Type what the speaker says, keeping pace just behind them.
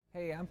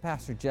Hey, I'm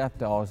Pastor Jeff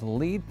Dawes,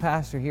 lead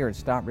pastor here at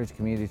Stockbridge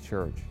Community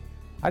Church.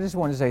 I just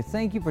want to say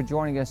thank you for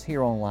joining us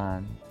here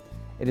online.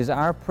 It is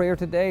our prayer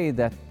today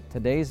that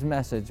today's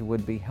message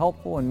would be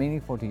helpful and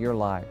meaningful to your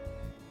life.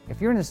 If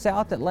you're in the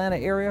South Atlanta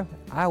area,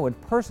 I would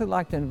personally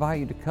like to invite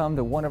you to come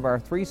to one of our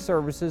 3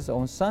 services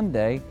on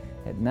Sunday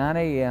at 9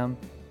 a.m.,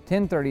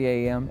 10:30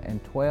 a.m.,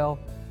 and 12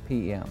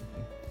 p.m.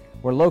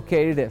 We're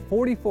located at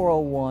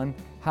 4401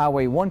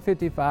 Highway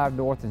 155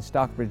 North in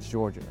Stockbridge,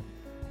 Georgia.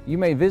 You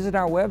may visit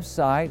our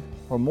website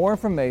for more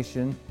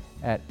information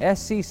at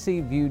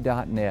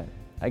sccview.net.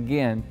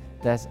 Again,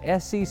 that's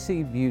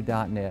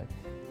sccview.net.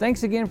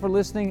 Thanks again for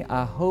listening.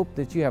 I hope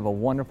that you have a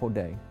wonderful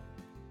day.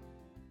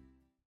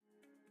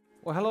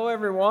 Well, hello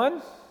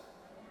everyone.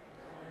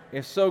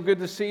 It's so good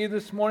to see you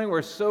this morning.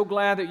 We're so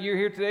glad that you're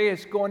here today.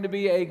 It's going to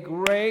be a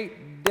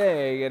great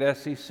day at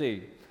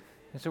SCC.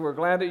 And so we're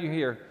glad that you're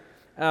here.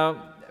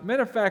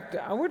 Matter of fact,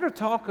 I want to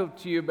talk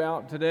to you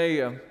about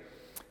today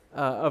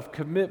of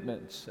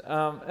commitments.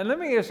 And let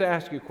me just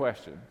ask you a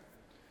question.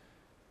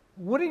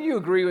 Wouldn't you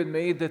agree with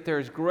me that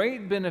there's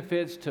great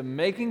benefits to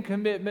making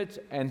commitments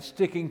and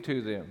sticking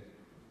to them?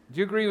 Do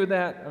you agree with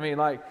that? I mean,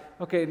 like,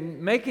 okay,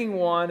 making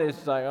one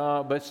is like,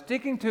 but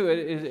sticking to it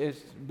is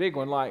a big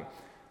one. Like,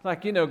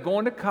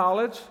 going to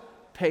college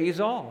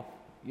pays off.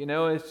 You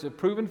know, it's a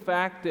proven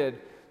fact that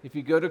if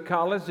you go to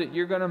college that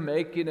you're going to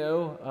make,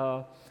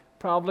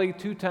 probably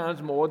 2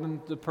 times more than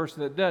the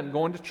person that doesn't.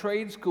 Going to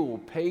trade school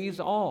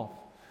pays off.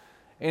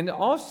 And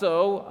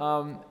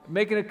also,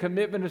 making a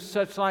commitment of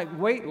such like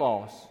weight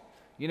loss.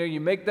 You know,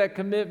 you make that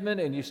commitment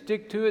and you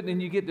stick to it, and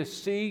then you get to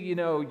see,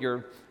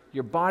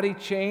 your body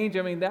change.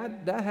 I mean,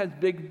 that has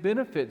big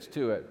benefits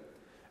to it.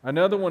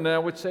 Another one that I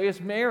would say is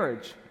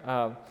marriage.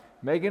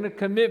 Making a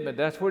commitment,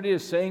 that's what it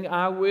is, saying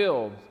I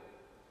will.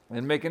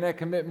 And making that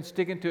commitment,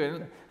 sticking to it.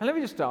 And let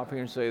me just stop here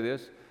and say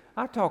this.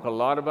 I talk a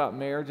lot about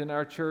marriage in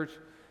our church.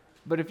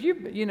 But if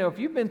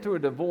you've been through a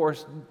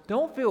divorce,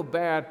 don't feel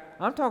bad.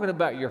 I'm talking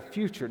about your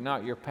future,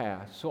 not your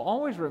past. So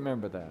always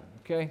remember that,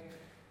 okay?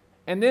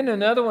 And then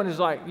another one is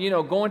like,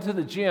 going to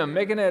the gym,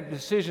 making that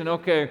decision,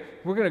 okay,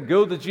 we're going to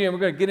go to the gym, we're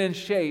going to get in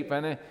shape.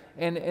 And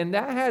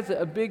that has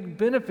a big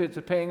benefit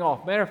to paying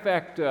off. Matter of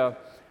fact,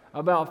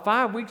 about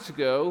 5 weeks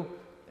ago,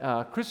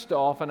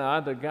 Christoph and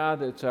I, the guy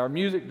that's our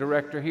music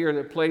director here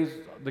that plays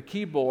the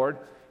keyboard,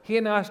 he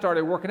and I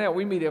started working out.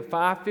 We meet at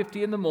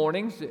 5:50 in the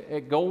mornings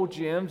at Gold's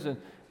Gym,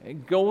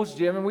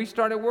 and we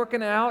started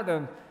working out,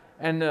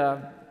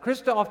 and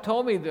Christoph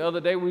told me the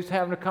other day, we was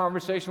having a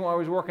conversation while I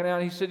was working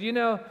out, and he said,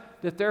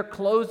 that they're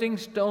closing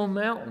Stone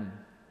Mountain.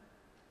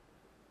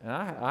 And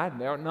I had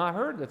not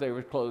heard that they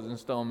were closing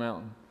Stone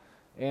Mountain.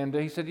 And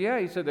he said,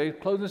 they're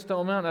closing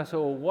Stone Mountain. I said,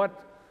 well, what,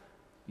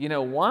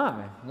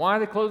 why? Why are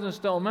they closing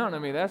Stone Mountain?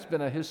 I mean, that's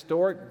been a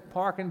historic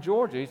park in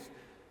Georgia.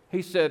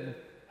 He said,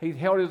 he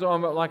held his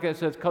arm up like that and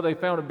says, because they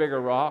found a bigger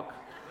rock.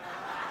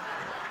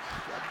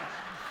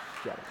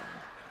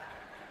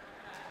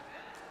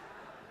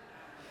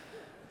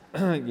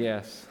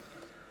 Yes.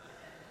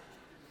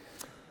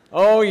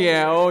 Oh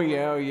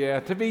yeah.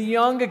 To be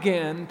young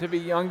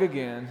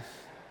again.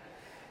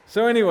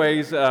 So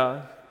anyways,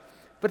 but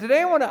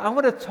today I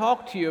want to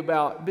talk to you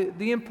about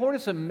the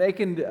importance of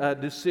making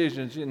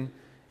decisions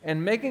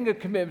and making a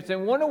commitment.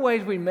 And one of the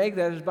ways we make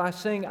that is by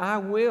saying, I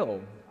will.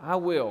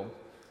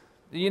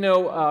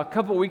 A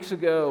couple of weeks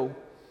ago,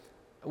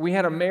 we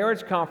had a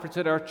marriage conference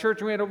at our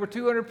church. We had over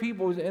 200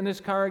 people in this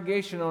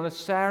congregation on a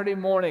Saturday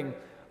morning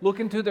look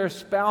into their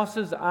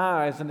spouse's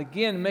eyes and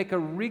again make a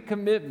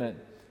recommitment.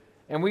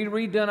 And we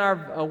redone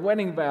our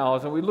wedding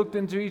vows, and we looked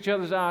into each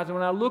other's eyes. And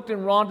when I looked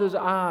in Rhonda's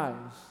eyes,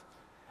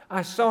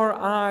 I saw her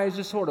eyes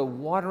just sort of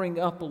watering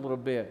up a little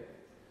bit.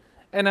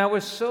 And I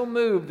was so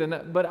moved.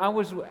 But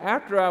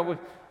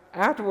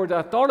afterwards,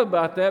 I thought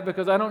about that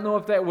because I don't know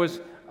if that was,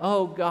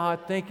 oh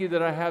God, thank you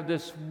that I have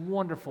this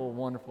wonderful,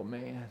 wonderful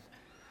man.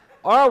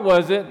 Or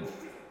was it,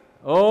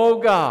 oh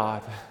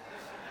God,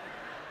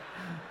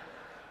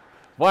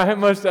 why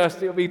must I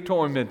still be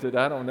tormented?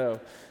 I don't know.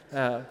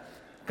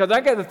 Because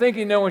I got to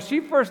thinking, when she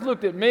first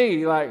looked at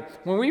me,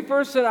 like when we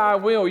first said I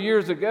will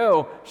years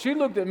ago, she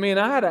looked at me and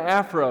I had an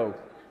afro.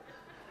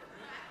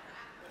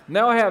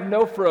 Now I have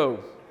no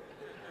fro.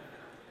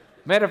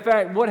 Matter of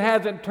fact, what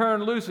hasn't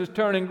turned loose is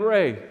turning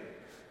gray.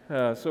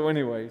 So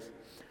anyways.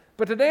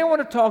 But today I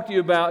want to talk to you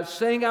about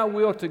saying I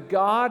will to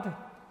God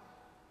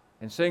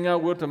and saying I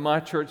will to my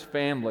church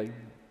family.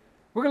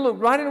 We're going to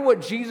look right into what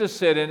Jesus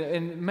said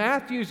in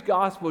Matthew's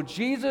gospel.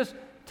 Jesus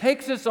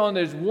takes us on,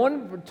 there's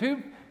 1 or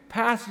 2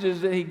 passages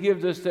that he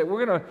gives us that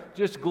we're going to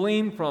just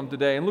glean from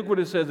today. And look what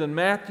it says in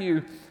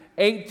Matthew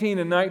 18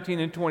 and 19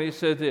 and 20. It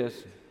says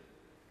this.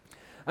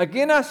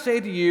 Again, I say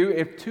to you,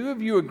 if 2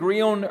 of you agree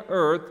on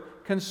earth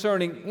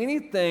concerning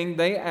anything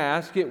they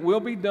ask, it will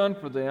be done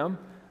for them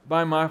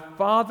by my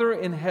Father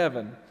in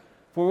heaven.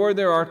 For where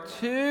there are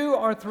 2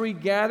 or 3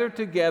 gathered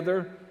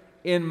together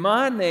in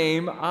my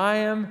name, I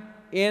am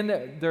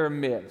in their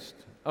midst.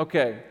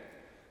 Okay,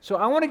 so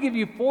I want to give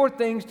you 4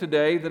 things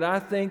today that I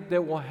think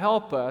that will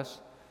help us,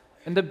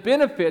 and the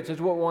benefits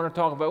is what we want to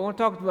talk about. We want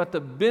to talk about the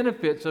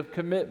benefits of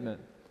commitment.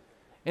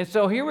 And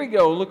so here we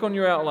go. Look on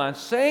your outline.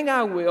 Saying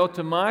I will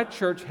to my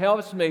church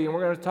helps me, and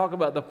we're going to talk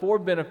about the 4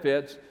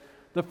 benefits.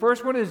 The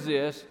first one is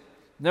this.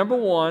 Number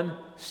 1,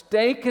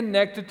 stay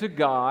connected to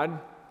God.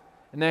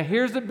 And now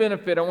here's the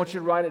benefit. I want you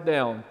to write it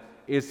down.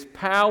 It's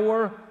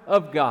power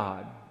of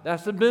God.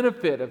 That's the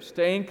benefit of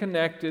staying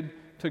connected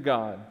to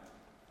God.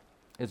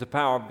 It's the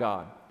power of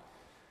God.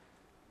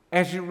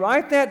 As you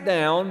write that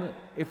down,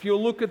 if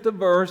you'll look at the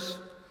verse,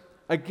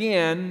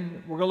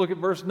 again, we're going to look at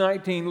verse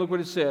 19. Look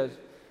what it says.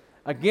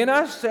 Again,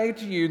 I say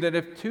to you that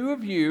if 2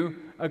 of you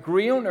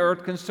agree on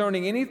earth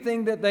concerning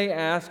anything that they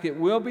ask, it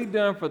will be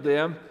done for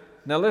them.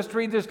 Now let's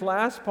read this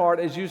last part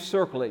as you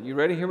circle it. You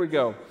ready? Here we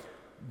go.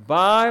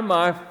 By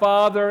my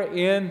Father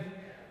in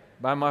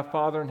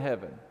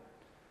heaven.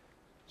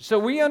 So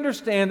we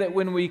understand that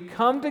when we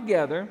come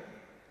together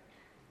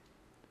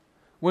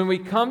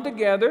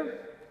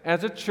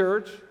as a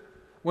church,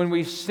 when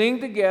we sing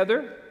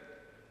together,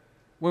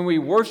 when we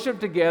worship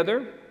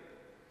together,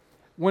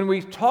 when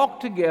we talk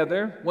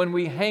together, when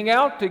we hang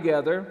out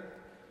together,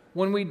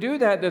 when we do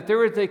that, that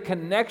there is a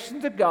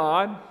connection to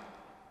God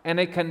and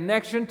a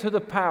connection to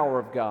the power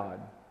of God.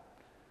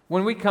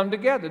 When we come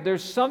together,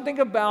 there's something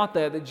about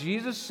that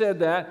Jesus said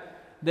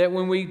that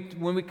when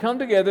we come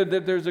together,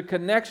 that there's a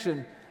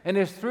connection, and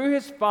it's through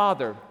His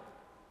Father's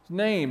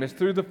name. It's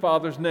through the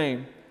Father's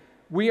name.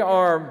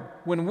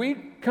 When we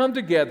come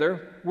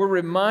together, we're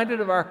reminded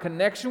of our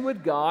connection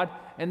with God,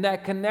 and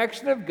that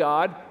connection of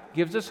God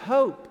gives us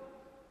hope.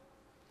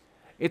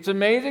 It's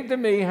amazing to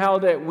me how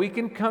that we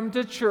can come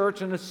to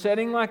church in a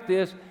setting like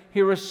this,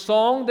 hear a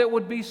song that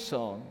would be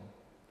sung,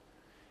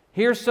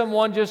 hear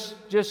someone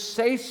just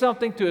say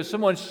something to us,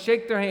 someone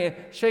shake our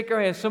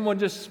hand, someone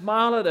just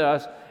smile at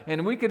us,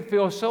 and we could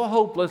feel so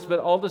hopeless, but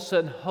all of a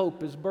sudden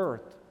hope is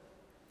birthed.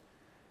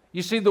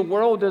 You see, the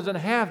world doesn't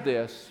have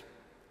this.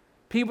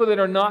 People that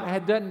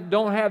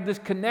don't have this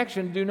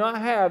connection do not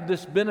have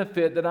this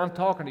benefit that I'm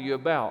talking to you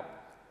about.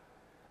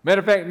 Matter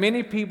of fact,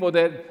 many people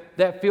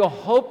that feel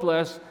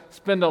hopeless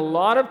spend a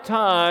lot of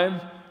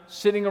time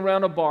sitting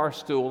around a bar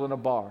stool in a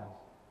bar,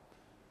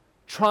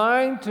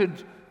 trying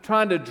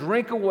to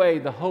drink away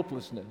the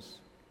hopelessness.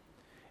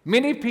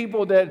 Many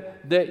people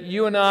that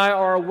you and I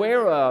are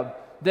aware of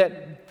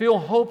that feel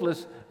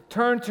hopeless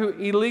turn to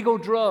illegal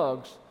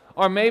drugs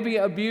or maybe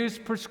abuse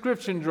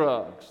prescription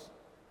drugs.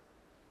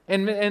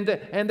 And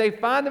they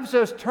find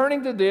themselves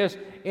turning to this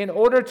in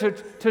order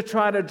to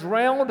try to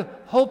drown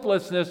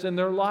hopelessness in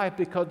their life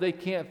because they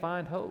can't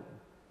find hope.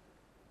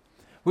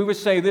 We would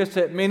say this,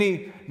 that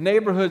many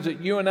neighborhoods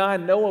that you and I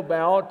know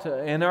about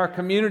in our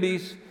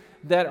communities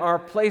that are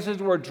places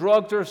where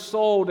drugs are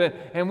sold,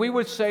 and we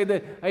would say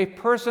that a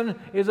person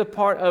is a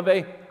part of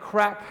a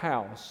crack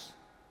house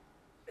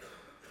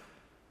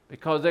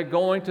because they're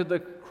going to the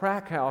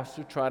crack house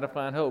to try to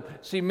find hope.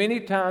 See, many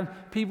times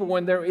people,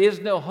 when there is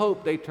no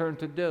hope, they turn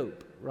to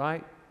dope,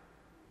 right?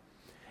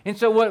 And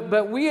so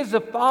but we as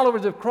the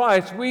followers of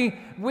Christ, we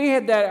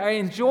had that, I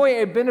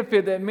enjoy a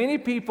benefit that many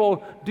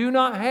people do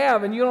not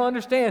have, and you don't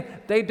understand,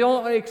 they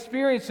don't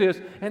experience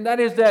this, and that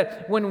is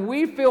that when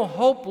we feel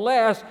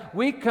hopeless,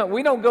 we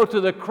don't go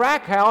to the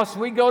crack house,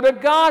 we go to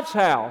God's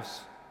house.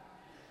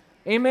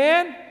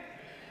 Amen?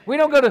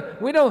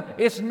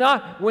 It's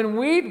not, when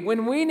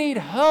we need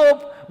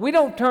hope, we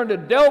don't turn to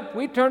dope,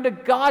 we turn to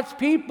God's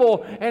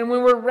people, and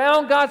when we're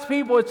around God's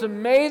people, it's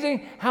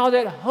amazing how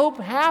that hope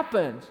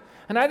happens.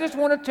 And I just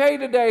want to tell you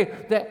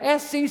today that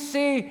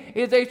SCC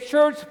is a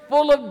church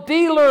full of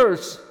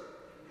dealers.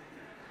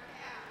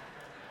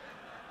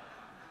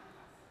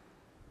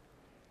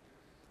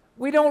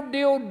 We don't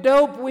deal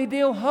dope, we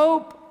deal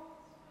hope.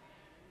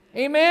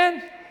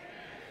 Amen?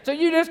 So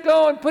you just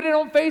go and put it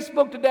on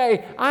Facebook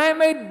today. I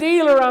am a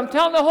dealer. I'm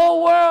telling the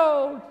whole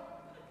world.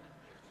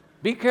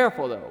 Be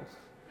careful, though.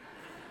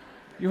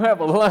 You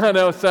have a line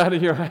outside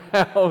of your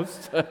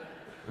house.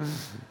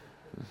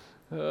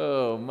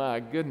 Oh, my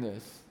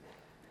goodness.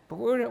 But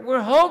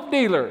we're hope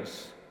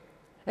dealers.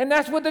 And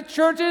that's what the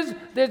church is.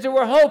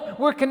 We're hope.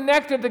 We're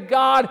connected to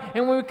God.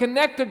 And when we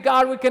connect to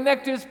God, we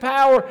connect to His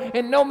power.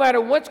 And no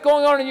matter what's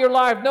going on in your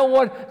life,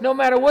 no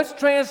matter what's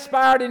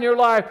transpired in your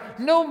life,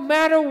 no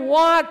matter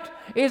what,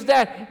 is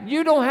that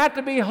you don't have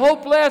to be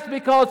hopeless,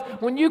 because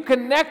when you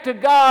connect to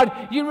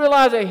God, you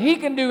realize that He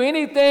can do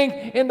anything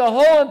in the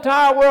whole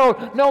entire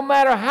world, no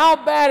matter how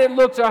bad it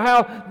looks or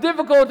how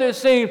difficult it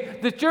seems,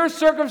 that your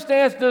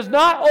circumstance does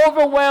not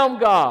overwhelm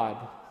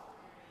God.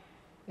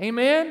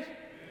 Amen?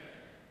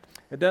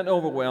 It doesn't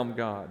overwhelm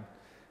God.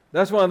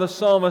 That's why the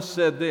psalmist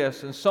said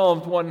this in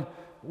Psalms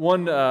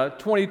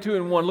 22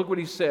 and 1. Look what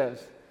he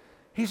says.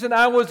 He said,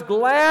 I was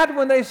glad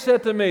when they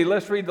said to me,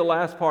 let's read the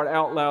last part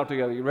out loud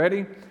together. You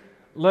ready?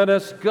 Let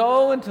us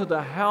go into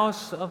the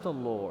house of the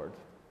Lord.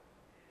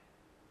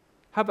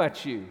 How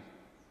about you?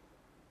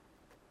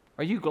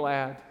 Are you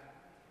glad?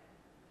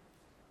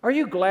 Are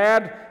you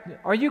glad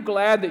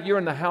that you're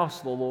in the house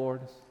of the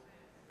Lord?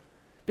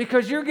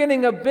 Because you're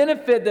getting a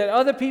benefit that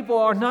other people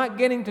are not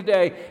getting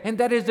today, and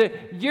that is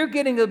that you're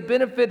getting a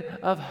benefit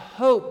of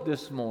hope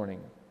this morning.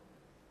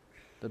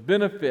 The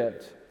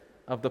benefit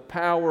of the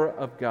power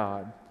of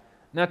God.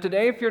 Now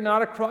today, if you're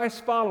not a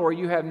Christ follower,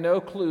 you have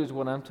no clues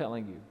what I'm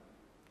telling you.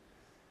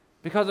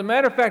 Because as a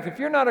matter of fact, if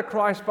you're not a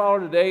Christ follower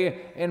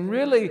today, and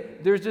really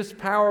there's this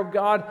power of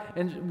God,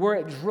 and where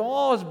it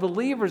draws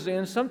believers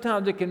in,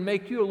 sometimes it can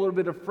make you a little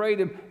bit afraid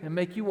and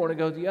make you want to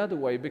go the other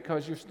way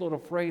because you're still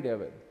afraid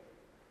of it.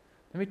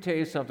 Let me tell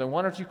you something.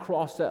 Why don't you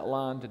cross that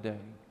line today?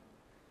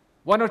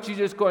 Why don't you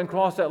just go and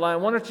cross that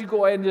line? Why don't you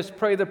go ahead and just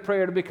pray the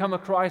prayer to become a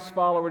Christ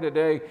follower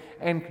today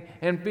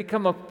and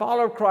become a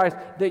follower of Christ,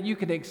 that you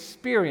can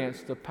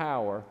experience the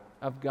power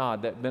of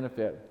God, that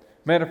benefit.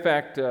 Matter of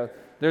fact,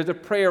 there's a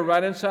prayer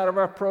right inside of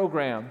our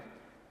program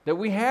that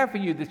we have for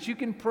you that you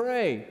can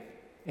pray,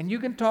 and you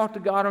can talk to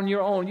God on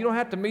your own. You don't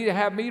have to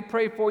have me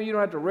pray for you. You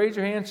don't have to raise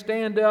your hand,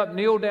 stand up,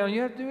 kneel down.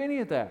 You don't have to do any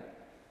of that.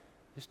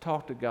 Just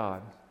talk to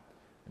God.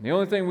 And the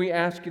only thing we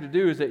ask you to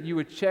do is that you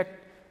would check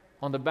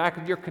on the back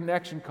of your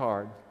connection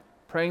card,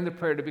 praying the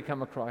prayer to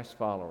become a Christ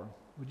follower.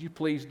 Would you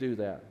please do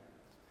that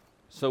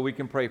so we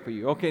can pray for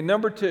you? Okay,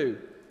 number 2.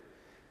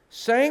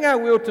 Saying I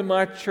will to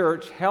my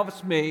church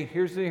helps me.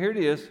 Here it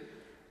is.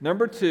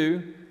 Number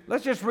 2.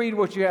 Let's just read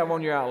what you have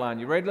on your outline.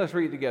 You ready? Let's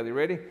read it together. You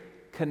ready?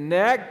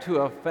 Connect to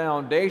a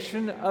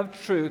foundation of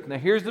truth. Now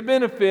here's the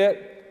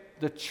benefit.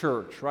 The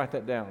church. Write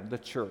that down. The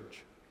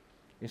church.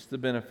 It's the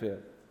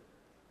benefit.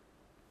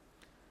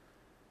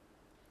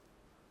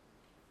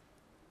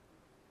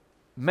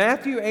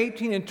 Matthew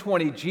 18 and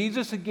 20,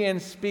 Jesus again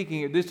speaking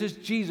here. This is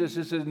Jesus.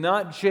 This is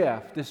not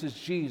Jeff. This is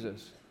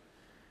Jesus.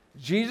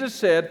 Jesus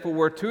said, for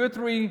where 2 or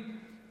 3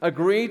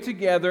 agree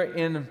together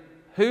in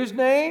whose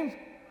name?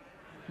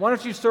 Why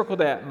don't you circle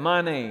that?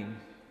 My name.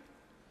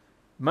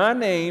 My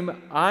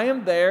name, I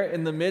am there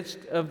in the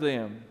midst of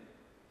them.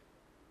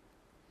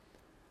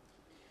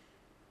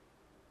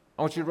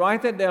 I want you to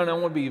write that down. I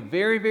want to be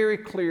very, very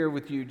clear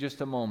with you just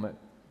a moment.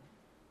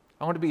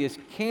 I want to be as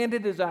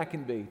candid as I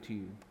can be to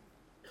you.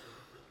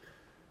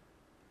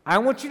 I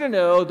want you to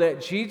know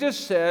that Jesus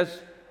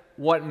says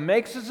what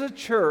makes us a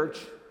church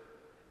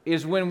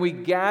is when we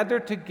gather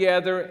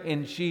together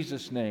in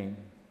Jesus' name.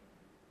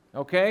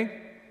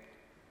 Okay?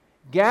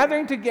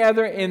 Gathering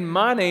together in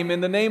my name,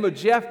 in the name of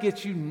Jeff,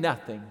 gets you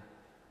nothing.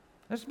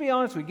 Let's be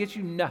honest with you, it gets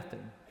you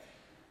nothing.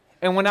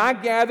 And when I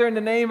gather in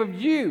the name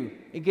of you,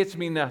 it gets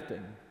me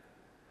nothing.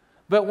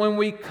 But when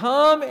we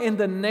come in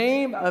the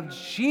name of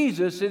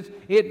Jesus,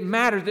 it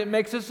matters. It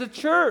makes us a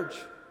church.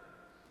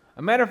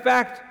 A matter of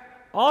fact,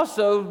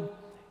 also,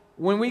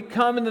 when we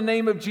come in the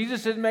name of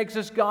Jesus, it makes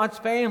us God's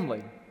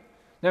family.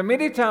 Now,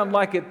 many times,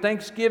 like at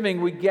Thanksgiving,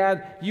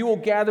 you will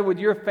gather with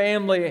your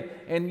family,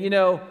 and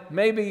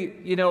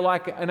maybe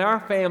like in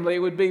our family, it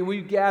would be we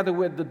gather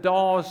with the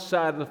Dawes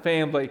side of the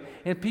family,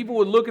 and people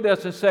would look at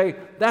us and say,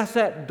 "That's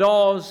that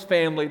Dawes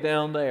family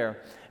down there."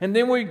 And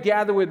then we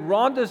gather with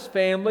Rhonda's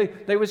family;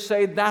 they would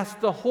say, "That's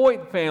the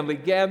Hoyt family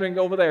gathering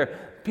over there."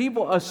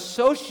 People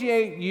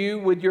associate you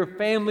with your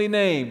family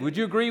name. Would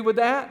you agree with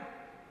that?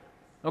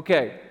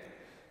 Okay,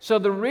 so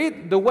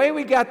the way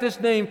we got this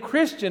name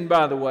Christian,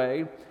 by the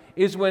way,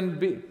 is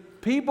when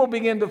people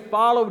begin to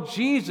follow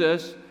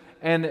Jesus,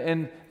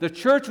 and the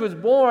church was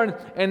born,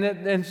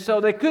 and so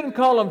they couldn't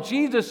call him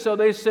Jesus, so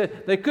they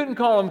said they couldn't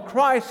call him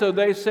Christ, so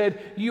they said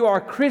you are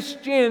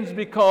Christians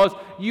because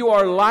you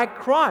are like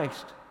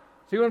Christ.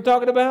 See what I'm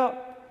talking about?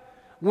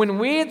 When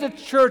we as a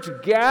church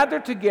gather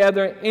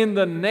together in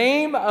the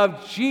name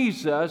of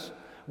Jesus,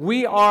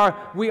 we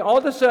all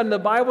of a sudden, the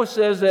Bible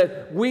says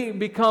that we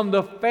become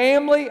the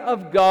family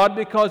of God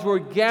because we're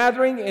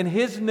gathering in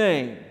His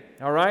name.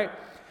 All right?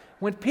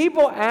 When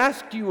people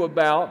ask you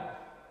about,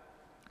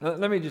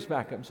 let me just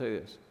back up and say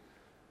this.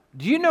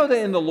 Do you know that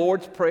in the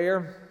Lord's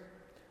Prayer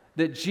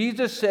that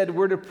Jesus said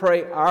we're to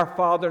pray, "Our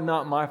Father,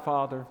 not my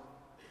Father"?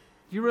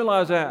 Do you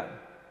realize that?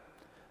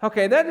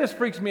 Okay, that just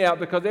freaks me out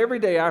because every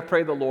day I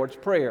pray the Lord's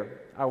Prayer.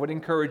 I would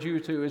encourage you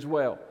to as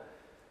well.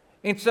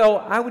 And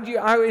so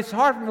it's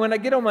hard for me when I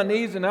get on my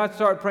knees and I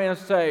start praying and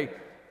say,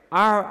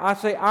 I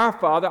say, "Our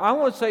Father." I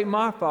want to say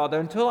 "my Father"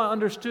 until I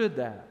understood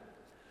that.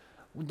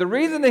 The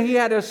reason that He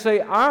had us say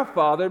 "our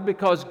Father"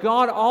 because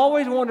God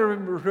always wanted to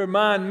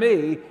remind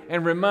me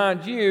and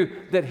remind you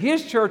that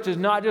His church is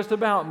not just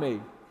about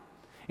me.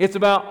 It's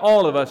about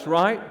all of us,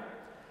 right?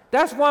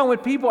 That's why when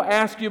people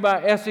ask you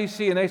about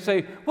SEC and they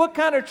say, "What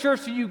kind of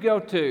church do you go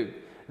to?"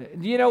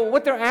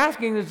 What they're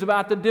asking is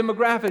about the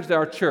demographics of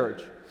our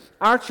church.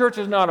 Our church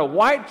is not a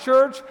white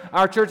church.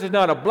 Our church is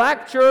not a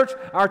black church.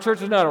 Our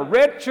church is not a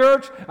red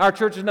church. Our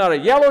church is not a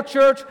yellow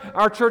church.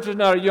 Our church is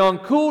not a young,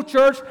 cool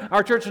church.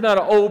 Our church is not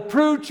an old,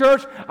 prude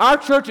church. Our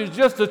church is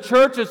just a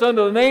church that's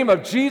under the name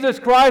of Jesus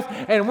Christ,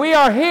 and we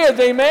are His.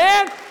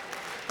 Amen?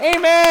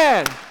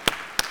 Amen.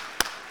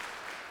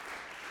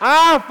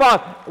 Our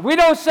Father. We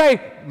don't say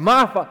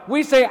 "my Father."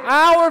 We say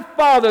 "our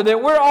Father," that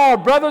we're all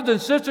brothers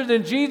and sisters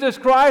in Jesus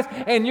Christ,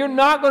 and you're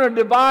not going to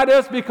divide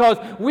us because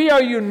we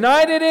are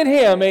united in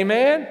Him.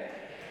 Amen?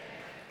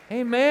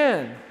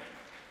 Amen.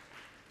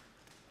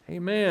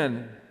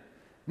 Amen.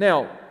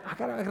 Now, I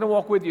gotta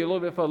walk with you a little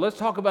bit further. Let's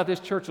talk about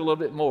this church a little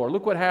bit more.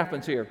 Look what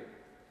happens here.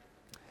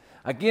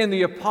 Again,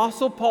 the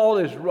Apostle Paul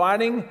is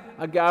writing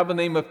a guy by the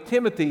name of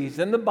Timothy. He's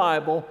in the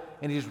Bible,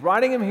 and he's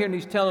writing him here, and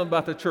he's telling him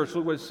about the church.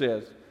 Look what it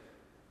says.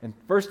 In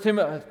 1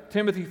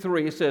 Timothy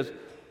 3, it says,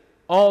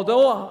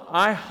 although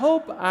I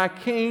hope I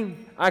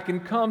can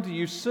come to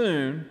you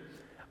soon,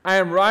 I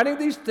am writing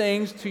these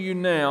things to you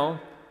now.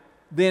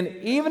 Then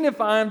even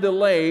if I am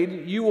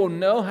delayed, you will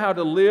know how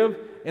to live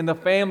in the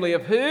family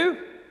of who?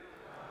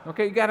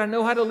 Okay, you got to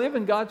know how to live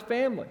in God's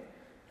family.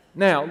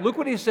 Now, look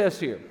what he says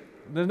here.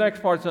 The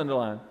next part's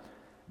underlined.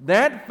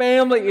 That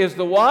family is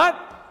the what?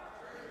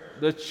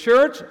 The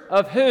church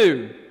of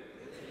who?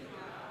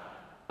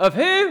 Of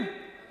who?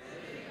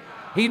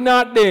 He's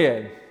not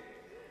dead.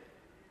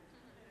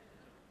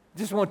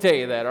 Just want to tell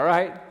you that, all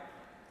right?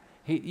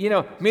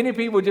 Many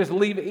people just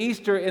leave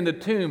Easter in the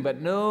tomb,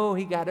 but no,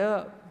 he got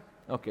up.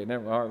 Okay, all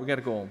right, we got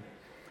to go on.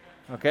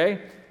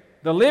 Okay?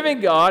 The living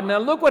God. Now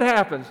look what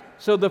happens.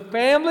 So the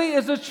family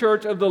is the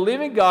church of the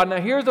living God. Now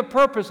here's the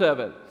purpose of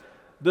it.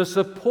 The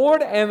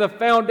support and the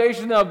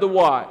foundation of the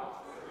what?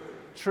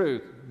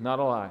 Truth, not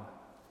a lie.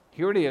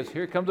 Here it is.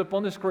 Here it comes up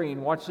on the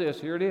screen. Watch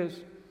this. Here it is.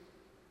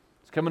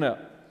 It's coming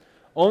up.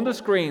 On the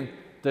screen,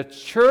 the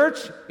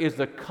church is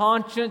the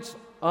conscience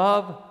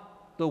of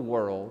the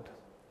world.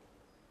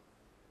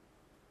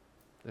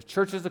 The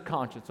church is the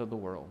conscience of the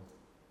world.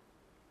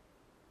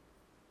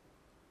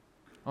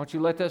 I want you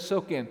to let that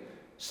soak in.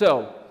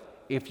 So,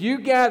 if you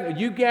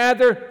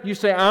gather, you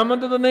say, I'm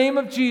under the name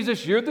of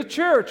Jesus, you're the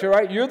church, all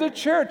right? You're the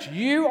church.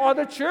 You are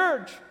the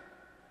church.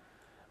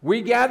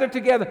 We gather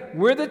together.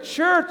 We're the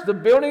church. The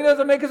building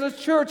doesn't make us a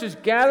church. It's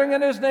gathering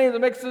in His name that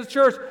makes us a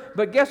church.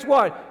 But guess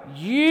what?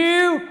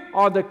 You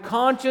are the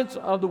conscience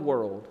of the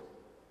world.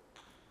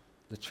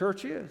 The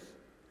church is.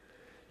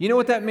 You know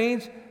what that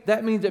means?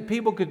 That means that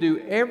people could do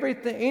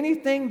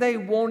anything they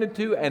wanted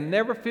to and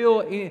never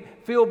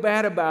feel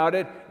bad about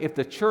it if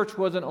the church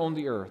wasn't on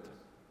the earth.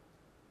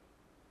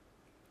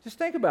 Just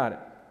think about it.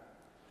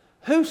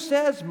 Who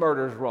says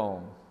murder is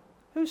wrong?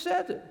 Who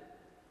says it?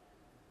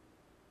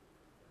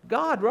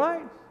 God,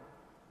 right?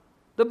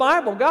 The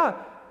Bible, God.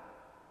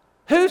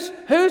 Who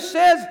says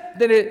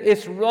that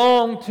it's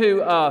wrong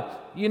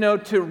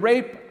to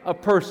rape a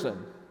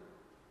person?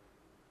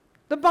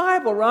 The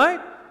Bible,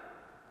 right?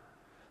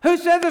 Who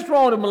says it's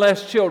wrong to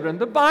molest children?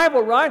 The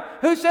Bible, right?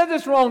 Who says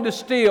it's wrong to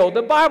steal?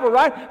 The Bible,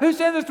 right? Who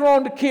says it's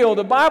wrong to kill?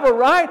 The Bible,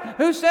 right?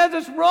 Who says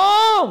it's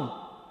wrong?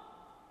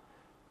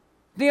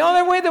 The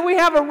only way that we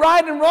have a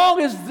right and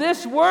wrong is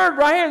this word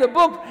right here, the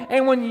book.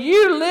 And when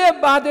you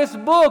live by this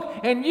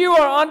book and you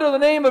are under the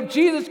name of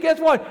Jesus, guess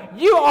what?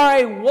 You are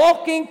a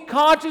walking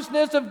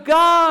consciousness of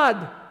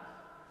God.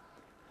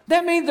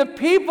 That means the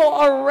people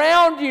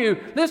around you,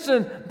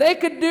 listen, they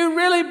could do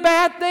really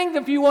bad things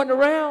if you weren't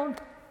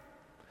around.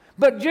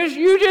 But just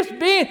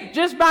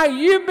by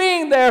you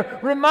being there,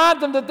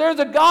 remind them that there's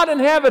a God in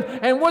heaven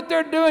and what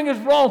they're doing is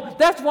wrong.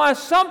 That's why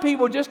some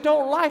people just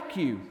don't like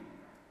you.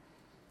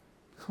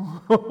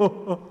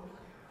 Did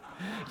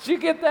you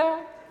get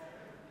that?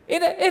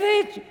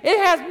 It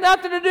has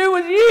nothing to do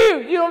with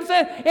you. You know what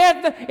I'm saying?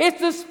 It's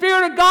the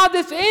Spirit of God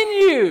that's in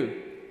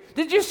you.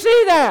 Did you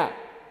see that?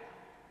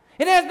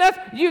 It has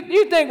nothing.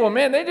 You think, well,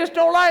 man, they just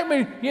don't like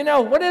me. You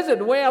know, what is it?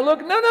 The way I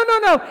look?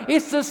 No.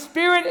 It's the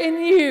Spirit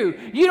in you.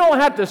 You don't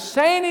have to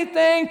say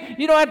anything.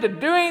 You don't have to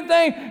do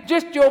anything.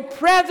 Just your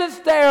presence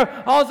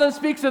there all of a sudden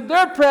speaks of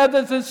their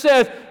presence and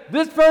says,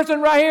 this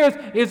person right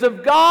here is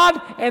of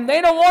God, and they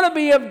don't want to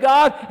be of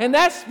God, and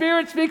that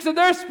Spirit speaks of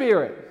their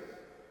spirit.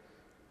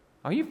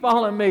 Are you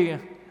following me?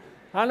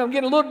 I'm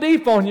getting a little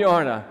deep on you,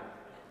 aren't I?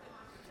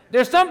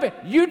 There's something,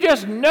 you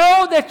just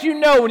know that you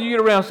know when you get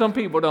around some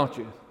people, don't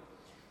you?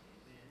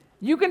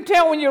 You can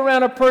tell when you're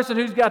around a person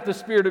who's got the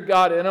Spirit of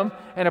God in them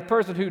and a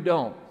person who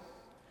don't.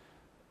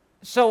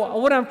 So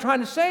what I'm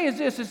trying to say is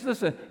this,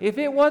 listen, if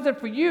it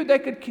wasn't for you,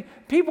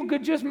 people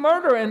could just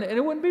murder and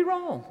it wouldn't be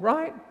wrong,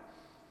 right?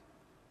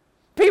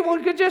 People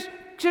could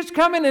just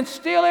come in and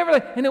steal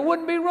everything and it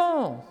wouldn't be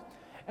wrong.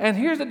 And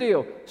here's the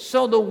deal.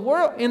 So the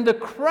world, in the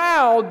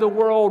crowd, the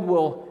world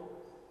will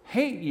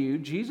hate you.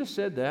 Jesus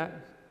said that.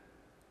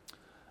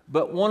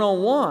 But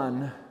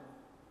one-on-one,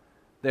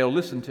 they'll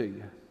listen to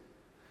you.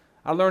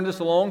 I learned this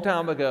a long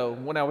time ago.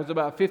 When I was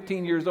about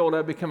 15 years old,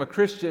 I became a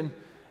Christian.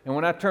 And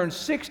when I turned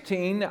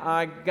 16,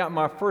 I got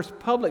my first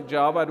public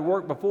job. I'd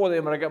worked before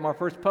then, but I got my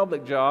first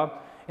public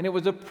job. And it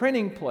was a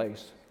printing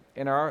place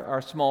in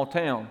our small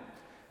town.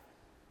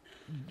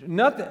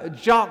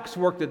 Jocks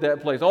worked at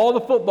that place. All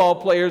the football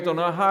players on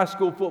our high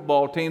school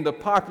football team, the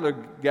popular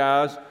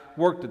guys,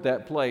 worked at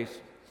that place.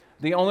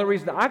 The only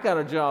reason I got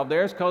a job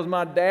there is because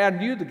my dad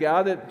knew the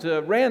guy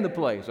that ran the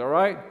place, all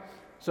right?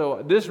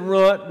 So this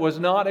runt was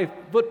not a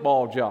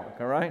football jock,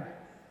 all right?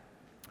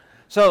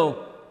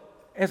 So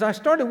as I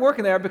started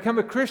working there, I became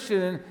a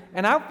Christian,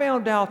 and I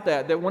found out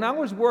that when I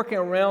was working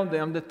around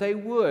them, that they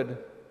would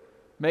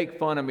make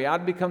fun of me.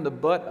 I'd become the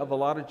butt of a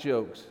lot of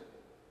jokes.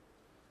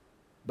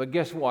 But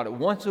guess what?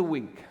 Once a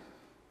week,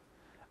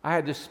 I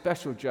had this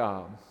special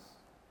job.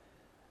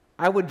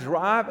 I would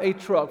drive a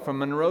truck from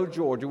Monroe,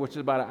 Georgia, which is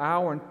about an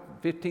hour and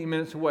 15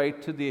 minutes away,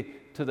 to the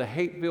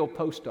Hateville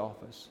post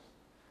office.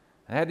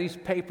 I had these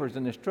papers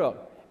in this truck,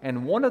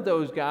 and one of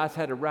those guys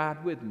had a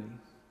ride with me.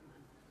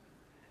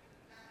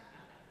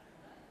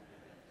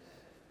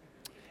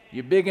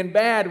 You're big and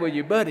bad with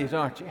your buddies,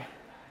 aren't you?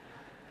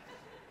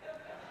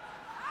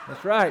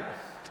 That's right.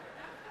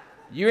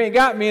 You ain't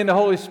got me in the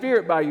Holy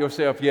Spirit by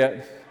yourself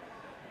yet.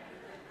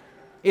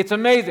 It's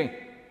amazing.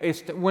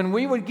 When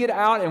we would get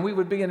out and we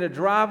would begin to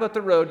drive up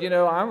the road,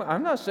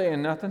 I'm not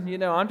saying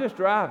nothing, I'm just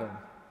driving.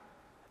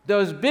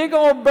 Those big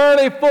old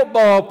burly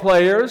football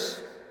players,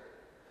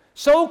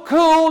 so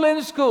cool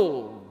in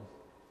school,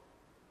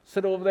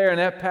 sit over there in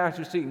that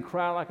passenger seat and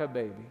cry like a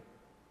baby.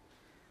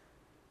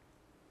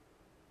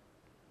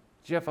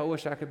 Jeff, I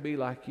wish I could be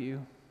like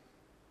you.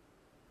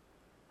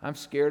 I'm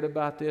scared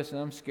about this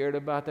and I'm scared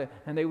about that.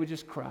 And they would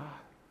just cry.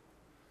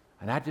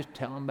 And I'd just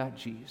tell them about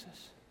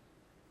Jesus.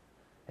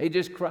 They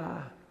just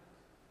cry.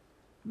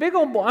 Big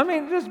old boy,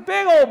 just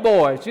big old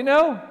boys,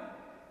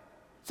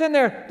 Sitting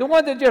there, the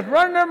ones that just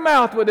run their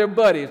mouth with their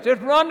buddies,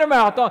 just run their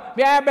mouth,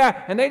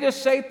 and they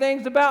just say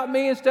things about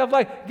me and stuff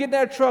like, get in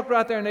that truck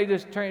right there, and they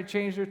just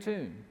change their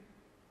tune.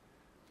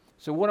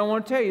 So what I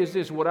want to tell you is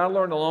this, what I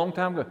learned a long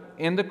time ago.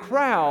 In the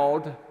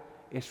crowd,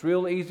 it's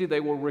real easy. They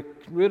will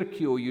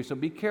ridicule you, so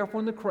be careful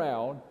in the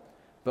crowd.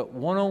 But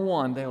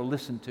one-on-one, they'll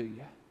listen to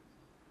you.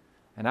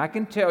 And I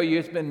can tell you,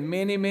 it's been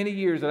many, many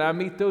years that I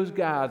meet those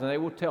guys, and they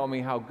will tell me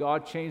how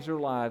God changed their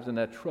lives in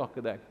that truck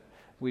of that.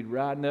 We'd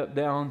riding up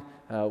down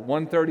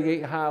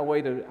 138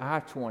 highway to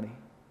I-20.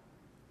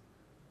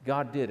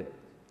 God did it.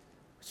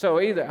 So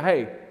either,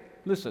 hey,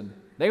 listen,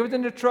 they was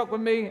in the truck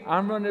with me.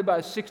 I'm running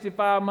about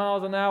 65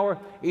 miles an hour.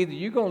 Either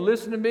you're going to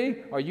listen to me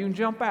or you can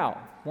jump out.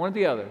 One or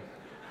the other.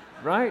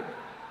 Right?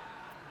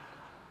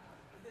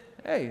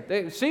 Hey,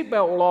 the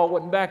seatbelt law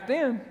wasn't back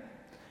then.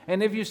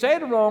 And if you say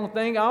the wrong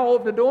thing, I'll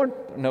open the door.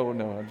 No,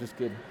 I'm just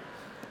kidding.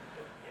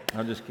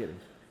 I'm just kidding.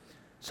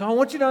 So I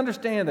want you to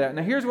understand that.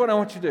 Now here's what I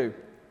want you to do.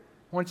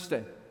 I want you to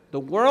say, the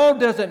world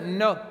doesn't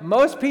know.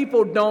 Most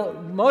people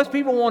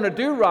want to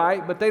do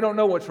right, but they don't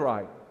know what's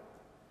right.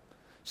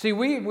 See,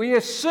 we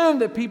assume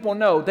that people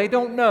know. They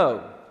don't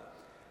know.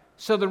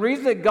 So the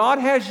reason that God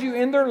has you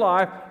in their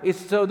life is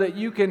so that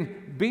you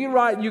can be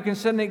right. You can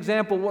set an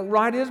example of what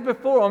right is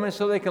before them, and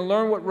so they can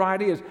learn what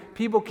right is.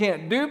 People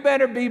can't do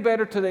better, be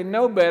better till they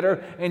know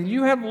better, and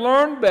you have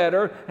learned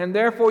better, and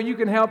therefore you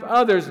can help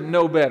others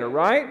know better,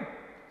 right?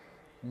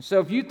 And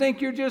so if you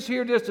think you're just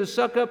here just to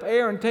suck up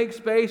air and take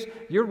space,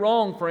 you're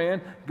wrong,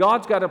 friend.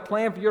 God's got a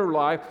plan for your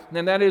life,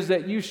 and that is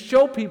that you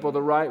show people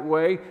the right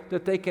way,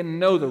 that they can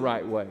know the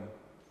right way.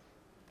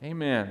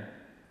 Amen.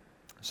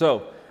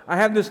 So I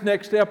have this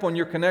next step on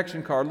your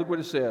connection card. Look what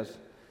it says.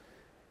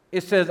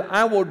 It says,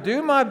 I will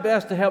do my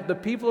best to help the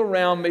people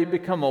around me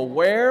become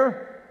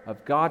aware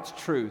of God's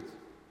truth.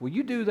 Will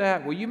you do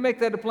that? Will you make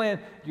that a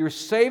plan? You're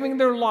saving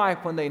their life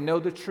when they know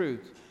the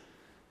truth.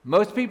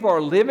 Most people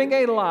are living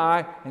a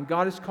lie, and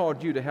God has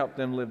called you to help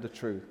them live the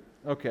truth.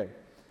 Okay.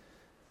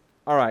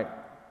 All right.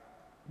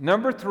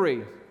 Number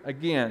 3,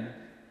 again,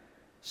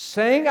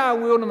 saying I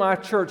will to my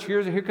church.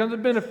 Here comes the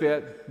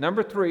benefit.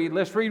 Number 3,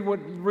 let's read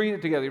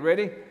it together. You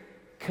ready?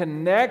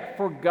 Connect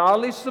for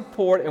godly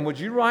support. And would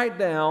you write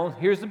down,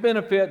 here's the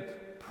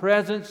benefit,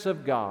 presence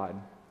of God.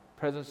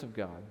 Presence of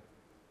God.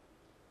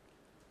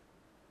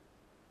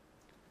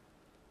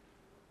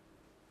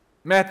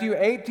 Matthew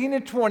 18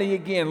 and 20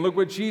 again. Look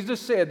what Jesus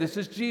said. This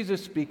is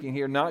Jesus speaking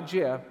here, not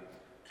Jeff.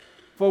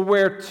 For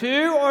where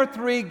 2 or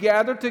 3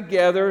 gather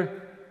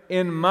together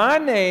in my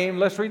name.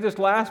 Let's read this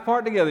last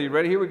part together. You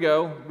ready? Here we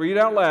go. Read it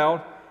out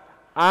loud.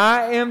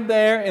 I am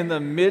there in the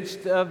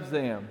midst of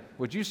them.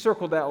 Would you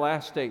circle that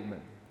last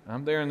statement?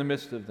 I'm there in the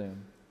midst of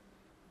them.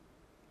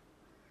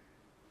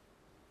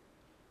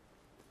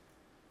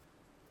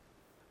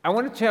 I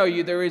want to tell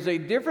you there is a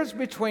difference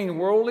between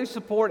worldly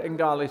support and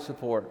godly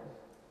support.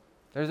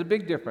 There's a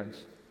big difference.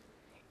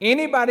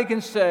 Anybody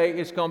can say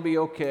it's going to be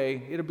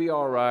okay, it'll be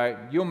all right,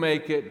 you'll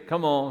make it,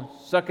 come on,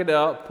 suck it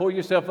up, pull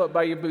yourself up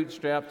by your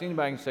bootstraps.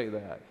 Anybody can say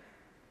that.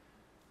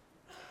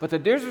 But the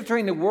difference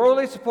between the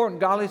worldly support and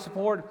godly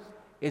support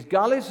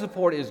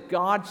is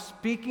God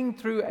speaking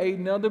through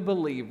another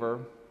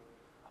believer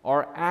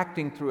or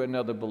acting through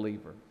another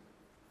believer.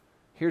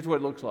 Here's what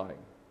it looks like.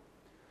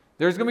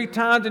 There's going to be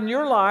times in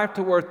your life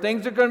to where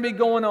things are going to be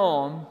going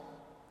on,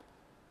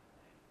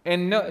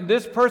 and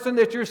this person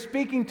that you're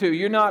speaking to,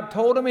 you're not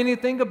told them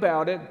anything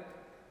about it,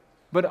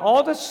 but all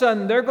of a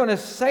sudden they're going to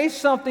say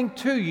something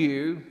to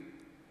you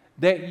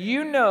that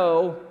you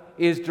know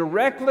is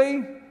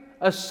directly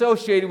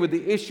associated with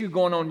the issue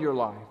going on in your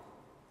life.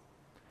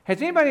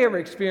 Has anybody ever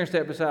experienced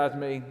that besides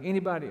me?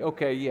 Anybody?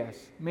 Okay, yes.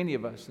 Many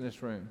of us in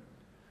this room.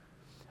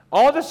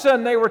 All of a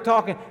sudden they were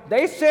talking.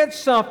 They said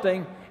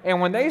something,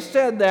 and when they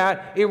said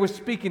that, it was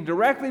speaking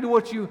directly to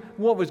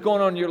what was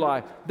going on in your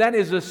life. That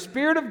is the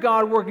Spirit of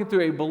God working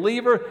through a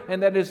believer,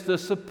 and that is the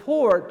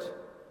support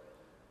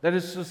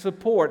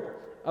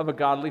of a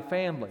godly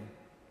family.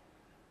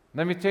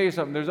 Let me tell you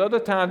something. There's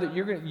other times that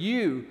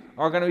you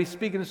are going to be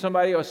speaking to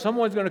somebody, or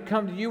someone's going to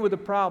come to you with a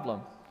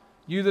problem.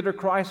 You that are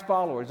Christ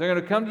followers. They're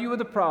going to come to you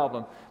with a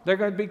problem. They're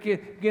going to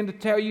begin to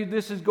tell you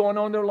this is going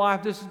on in their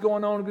life, this is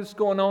going on, this is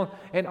going on.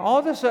 And all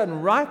of a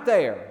sudden, right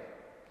there,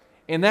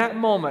 in that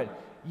moment,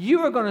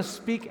 you are going to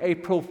speak a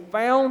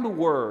profound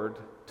word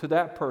to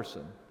that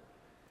person.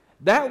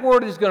 That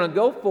word is going to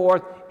go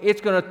forth,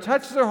 it's going to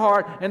touch their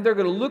heart, and they're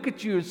going to look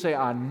at you and say,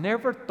 I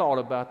never thought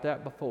about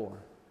that before.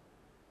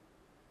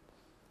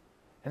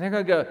 And they're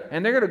going to go,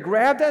 and they're going to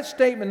grab that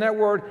statement, that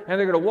word, and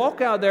they're going to walk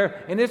out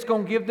there, and it's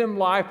going to give them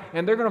life,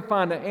 and they're going to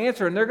find an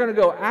answer, and they're going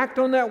to go act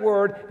on that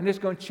word, and it's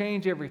going to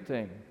change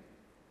everything.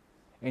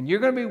 And you're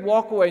going to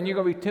walk away, and you're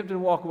going to be tempted to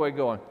walk away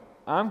going,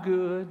 I'm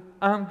good,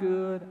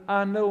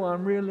 I know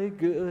I'm really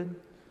good.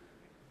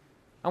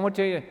 I want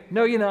to tell you,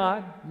 no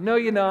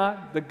you're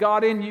not. The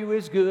God in you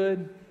is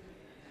good.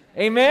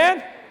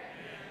 Amen?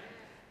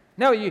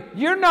 No,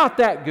 you're not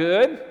that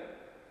good.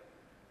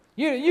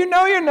 You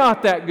know you're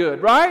not that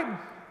good, right?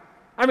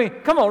 I mean,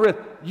 come on, Ruth.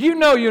 You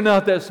know you're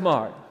not that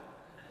smart.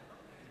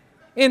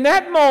 In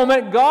that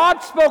moment,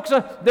 God spoke.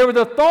 There was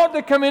a thought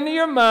that come into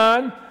your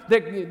mind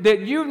that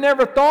you've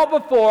never thought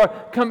before.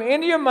 Come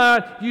into your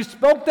mind. You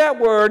spoke that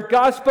word.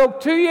 God spoke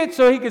to you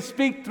so He could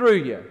speak through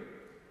you.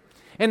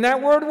 And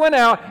that word went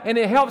out, and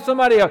it helped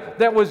somebody else.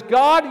 That was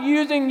God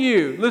using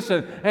you.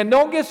 Listen, and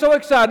don't get so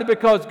excited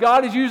because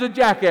God has used a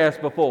jackass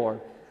before.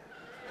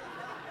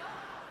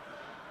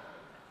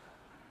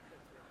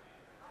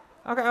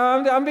 Okay,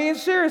 I'm being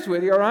serious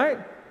with you, all right?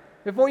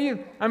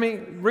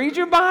 Read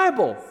your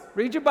Bible.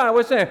 Read your Bible.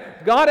 What's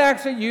that? God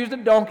actually used a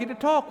donkey to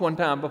talk one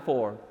time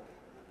before.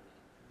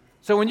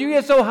 So when you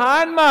get so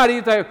high and mighty,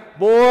 you say,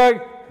 boy,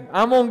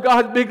 I'm on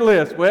God's big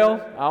list.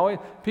 Well,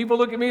 people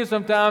look at me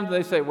sometimes and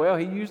they say, well,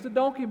 He used a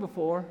donkey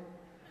before.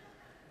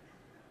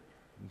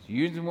 He's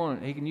using one.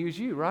 He can use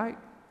you, right?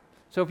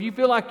 So if you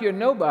feel like you're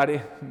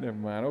nobody, never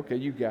mind. Okay,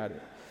 you got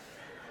it.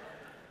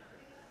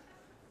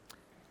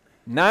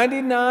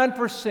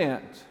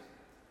 99%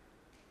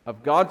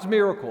 of God's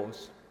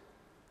miracles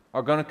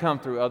are going to come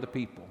through other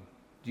people.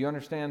 Do you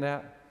understand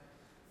that?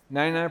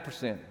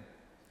 99%.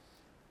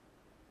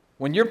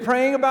 When you're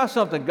praying about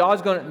something,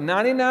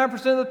 99%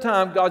 of the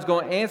time, God's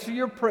going to answer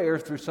your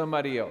prayers through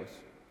somebody else.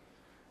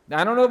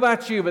 Now, I don't know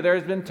about you, but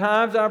there's been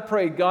times I've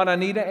prayed, God, I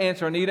need an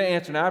answer.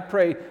 And I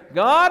pray,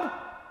 God,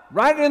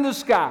 right in the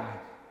sky.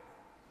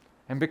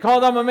 And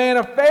because I'm a man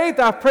of faith,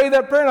 I pray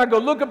that prayer, and I go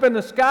look up in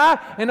the sky,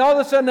 and all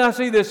of a sudden I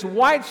see this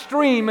white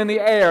stream in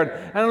the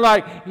air, and I'm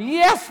like,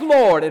 yes,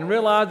 Lord, and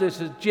realize this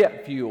is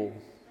jet fuel.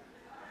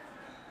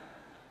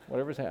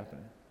 Whatever's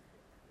happening.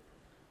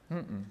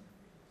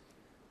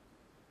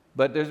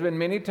 But there's been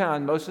many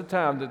times, most of the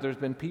time, that there's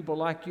been people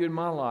like you in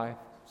my life,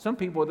 some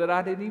people that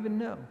I didn't even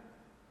know,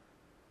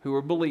 who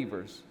were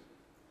believers,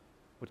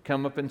 would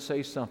come up and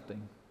say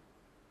something,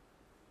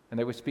 and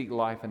they would speak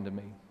life into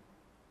me.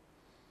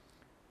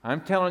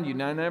 I'm telling you,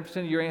 99%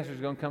 of your answers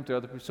are going to come through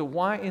other people. So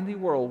why in the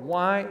world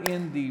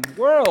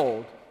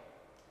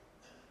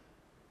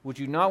would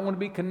you not want to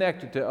be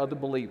connected to other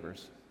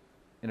believers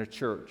in a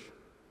church?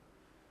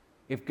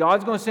 If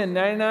God's going to send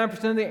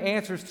 99% of the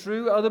answers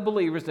through other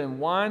believers, then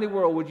why in the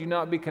world would you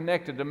not be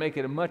connected to make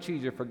it much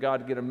easier for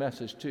God to get a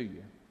message to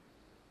you?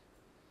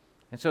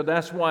 And so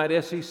that's why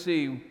at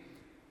SEC,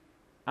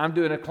 I'm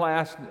doing a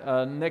class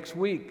next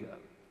week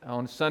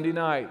on Sunday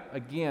night,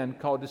 again,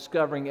 called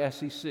Discovering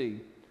SEC.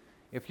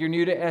 If you're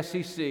new to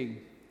SEC,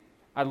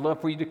 I'd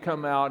love for you to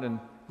come out and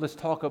let's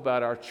talk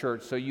about our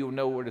church so you'll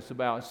know what it's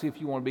about and see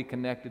if you want to be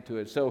connected to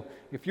it. So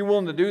if you're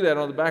willing to do that,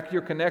 on the back of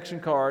your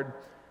connection card,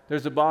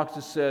 there's a box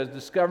that says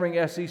Discovering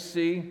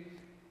SEC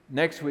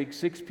next week,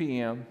 6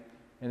 p.m.,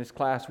 and it's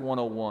class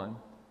 101.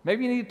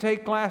 Maybe you need to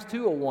take class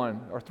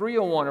 201 or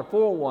 301 or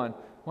 401.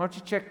 Why don't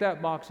you check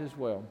that box as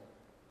well?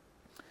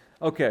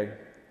 Okay.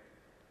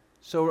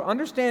 So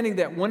understanding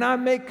that when I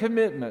make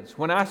commitments,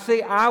 when I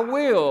say I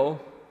will,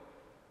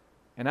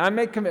 and I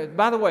make commitments.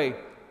 By the way,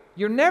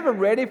 you're never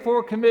ready for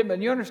a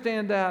commitment. You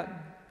understand that?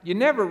 You're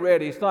never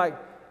ready. It's like,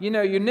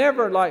 you're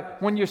never like,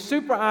 when you're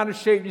super out of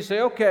shape, you say,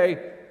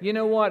 okay, you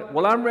know what?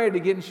 Well, I'm ready to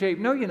get in shape.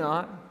 No, you're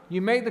not.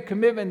 You make the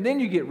commitment, and then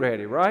you get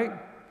ready, right?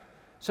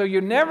 So you're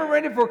never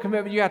ready for a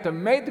commitment. You have to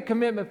make the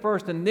commitment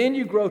first, and then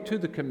you grow to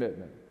the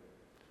commitment.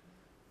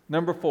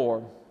 Number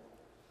 4,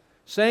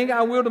 saying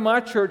I will to my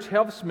church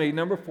helps me,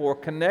 number 4,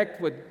 connect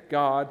with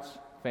God's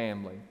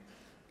family.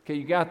 Okay,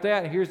 you got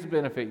that? Here's the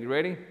benefit. You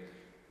ready?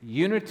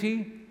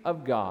 Unity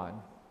of God.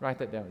 Write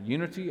that down.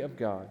 Unity of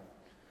God.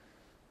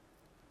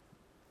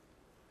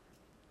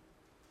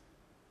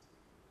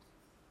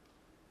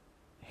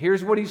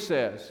 Here's what He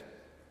says.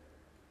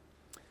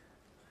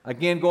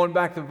 Again, going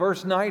back to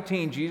verse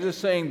 19, Jesus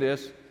saying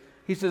this.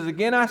 He says,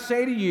 again, I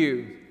say to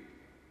you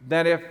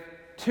that if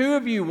 2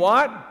 of you,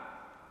 what?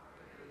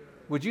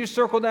 Would you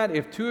circle that?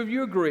 If 2 of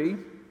you agree,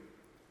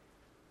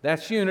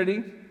 that's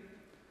unity.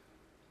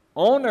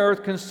 On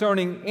earth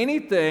concerning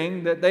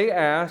anything that they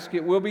ask,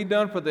 it will be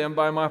done for them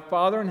by my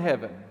Father in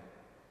heaven.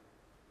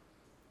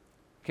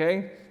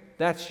 Okay?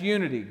 That's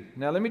unity.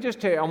 Now let me just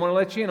tell you, I want to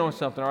let you in on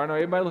something. All right, now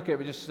everybody look at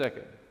me just a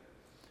second.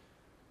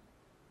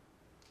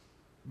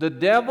 The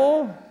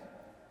devil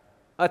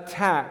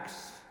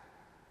attacks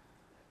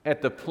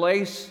at the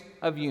place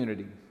of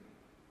unity.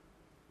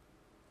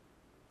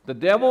 The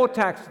devil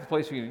attacks at the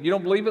place of unity. You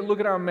don't believe it? Look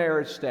at our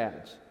marriage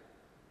stats.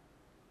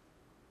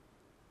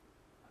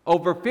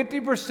 Over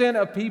 50%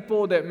 of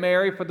people that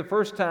marry for the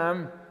first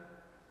time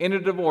end a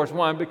divorce.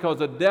 Why? Because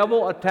the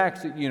devil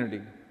attacks at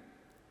unity.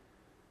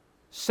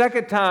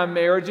 Second time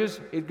marriages,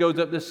 it goes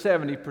up to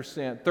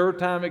 70%. Third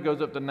time, it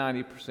goes up to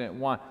 90%.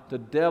 Why? The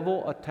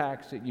devil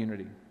attacks at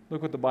unity.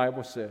 Look what the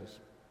Bible says.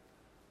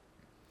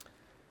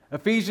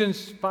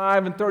 Ephesians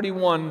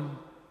 5:31,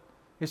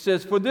 it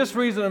says, "For this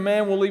reason a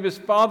man will leave his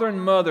father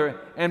and mother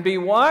and be"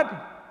 what?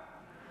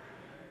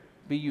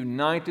 Be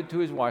united to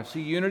his wife.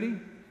 See unity?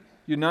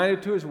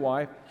 United to his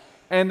wife.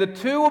 "And the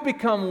two will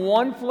become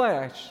one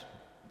flesh."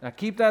 Now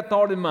keep that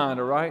thought in mind,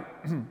 all right?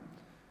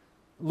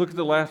 Look at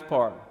the last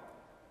part.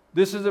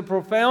 "This is a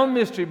profound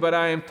mystery, but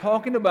I am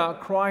talking about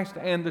Christ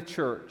and the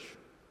church."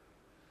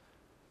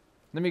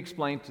 Let me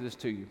explain this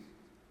to you.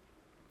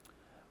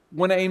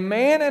 When a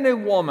man and a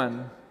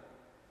woman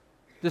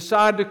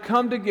decide to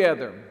come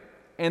together,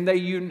 and they,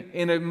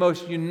 in a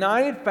most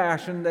united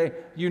fashion, they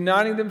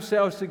uniting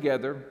themselves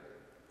together,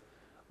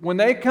 when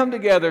they come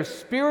together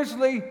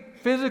spiritually,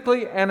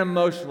 physically, and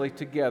emotionally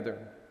together,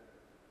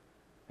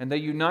 and they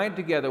unite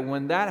together,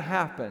 when that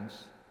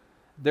happens,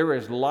 there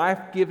is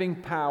life-giving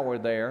power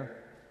there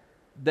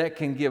that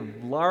can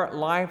give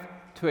life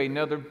to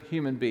another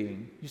human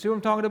being. You see what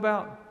I'm talking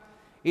about?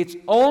 It's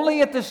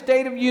only at the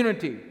state of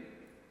unity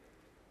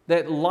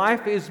that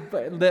life is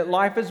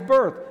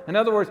birthed. In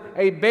other words,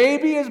 a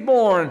baby is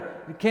born,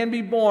 can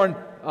be born,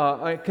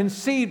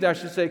 conceived, I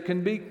should say,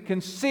 can be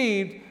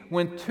conceived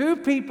when two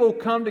people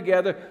come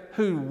together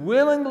who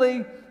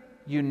willingly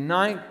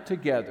unite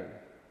together,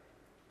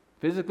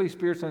 physically,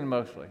 spiritually, and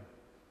emotionally.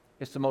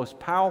 It's the most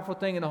powerful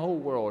thing in the whole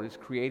world. It's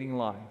creating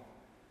life.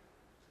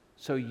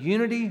 So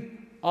unity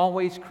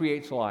always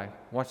creates life.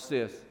 Watch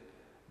this.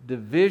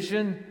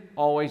 Division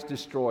always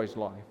destroys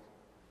life.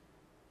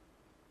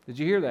 Did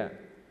you hear that?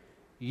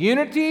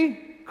 Unity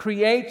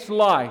creates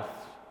life.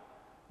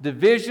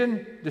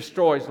 Division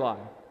destroys life.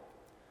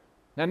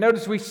 Now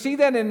notice we see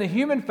that in the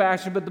human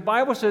fashion, but the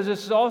Bible says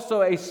this is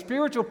also a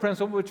spiritual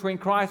principle between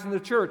Christ and the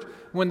church.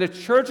 When the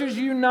church is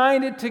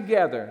united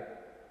together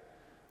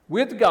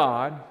with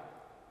God,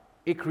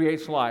 it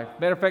creates life.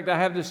 Matter of fact, I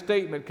have this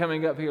statement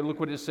coming up here. Look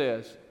what it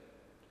says.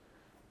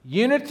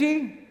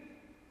 Unity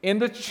in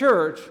the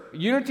church,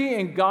 unity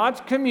in God's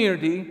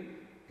community,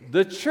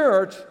 the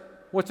church,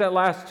 what's that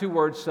last two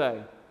words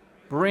say?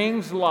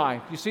 Brings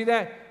life. You see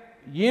that?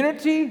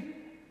 Unity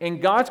in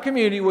God's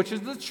community, which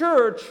is the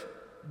church,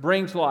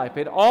 brings life.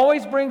 It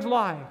always brings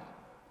life.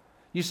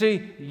 You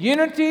see,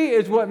 unity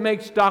is what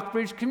makes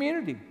Stockbridge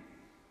community.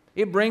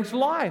 It brings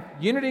life.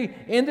 Unity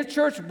in the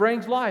church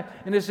brings life.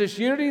 And it's this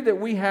unity that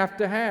we have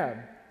to have.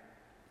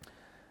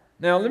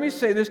 Now, let me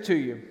say this to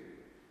you.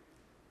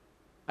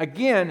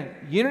 Again,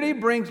 unity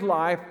brings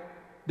life.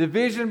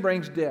 Division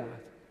brings death.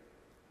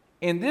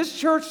 In this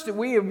church that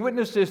we have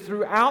witnessed this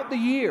throughout the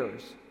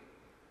years,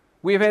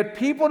 we have had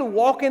people to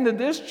walk into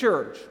this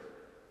church.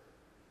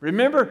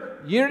 Remember,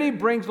 unity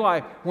brings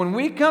life. When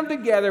we come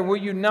together, we're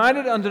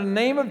united under the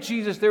name of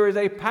Jesus. There is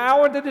a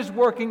power that is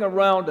working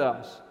around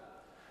us.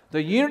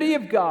 The unity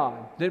of God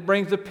that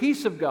brings the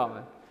peace of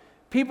God.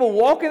 People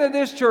walk into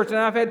this church, and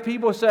I've had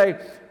people say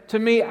to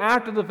me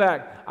after the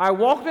fact, I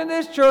walked in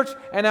this church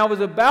and I was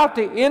about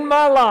to end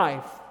my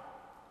life.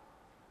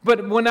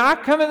 But when I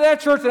come into that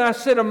church and I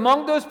sit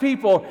among those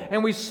people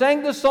and we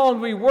sang the songs,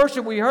 we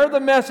worshiped, we heard the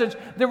message,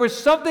 there was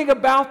something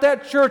about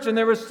that church and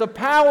there was the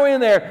power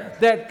in there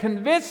that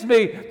convinced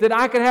me that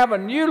I could have a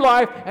new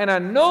life and I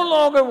no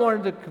longer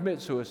wanted to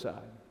commit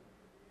suicide.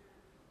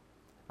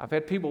 I've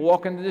had people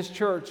walk into this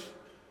church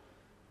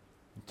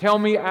and tell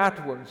me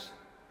afterwards,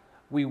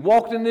 we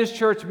walked in this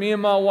church, me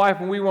and my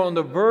wife, and we were on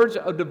the verge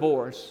of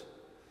divorce.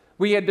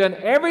 We had done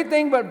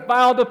everything but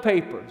file the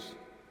papers.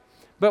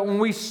 But when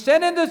we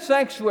sat in the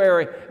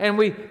sanctuary and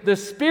the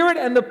Spirit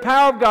and the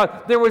power of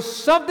God, there was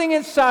something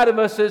inside of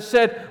us that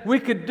said we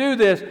could do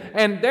this.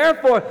 And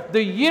therefore,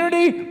 the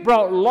unity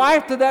brought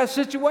life to that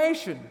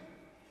situation.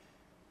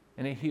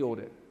 And it healed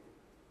it.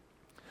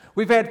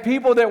 We've had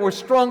people that were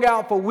strung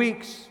out for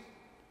weeks.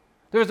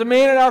 There was a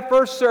man in our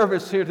first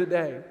service here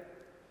today.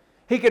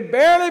 He could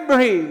barely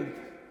breathe.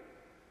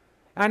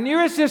 I knew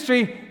his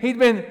history. He'd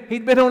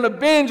been on a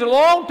binge a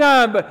long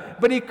time,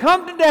 but he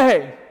come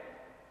today.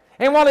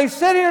 And while he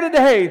sat here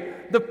today,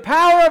 the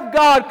power of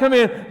God come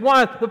in.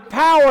 Why? The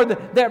power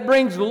that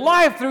brings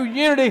life through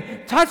unity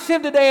touched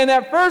him today in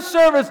that first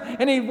service,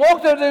 and he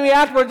walked up to me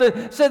afterwards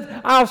and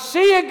said, I'll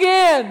see you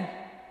again.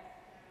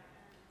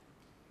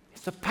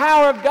 It's the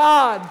power of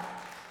God.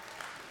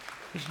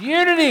 It's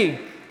unity.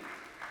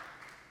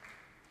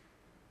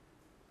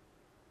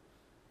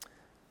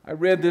 I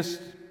read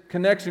this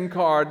connection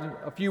card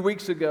a few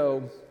weeks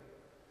ago.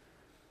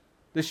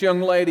 This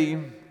young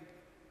lady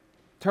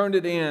turned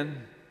it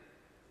in.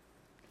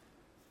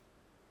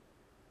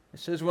 It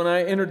says, when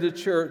I entered the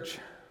church,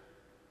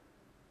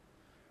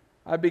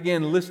 I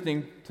began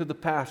listening to the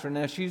pastor.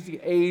 Now, she's the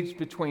age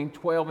between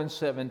 12 and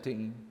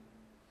 17.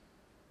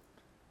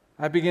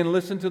 I began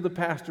listening to the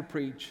pastor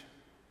preach.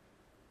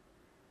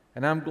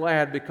 And I'm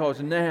glad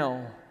because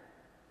now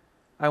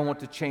I want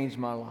to change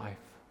my life.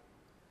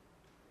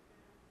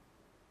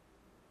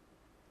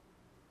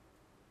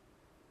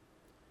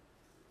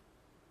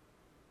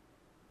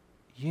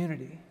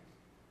 Unity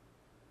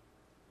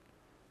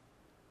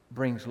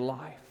brings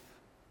life.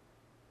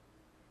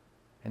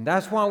 And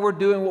that's why we're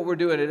doing what we're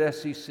doing at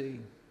SCC.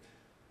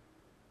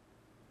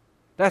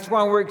 That's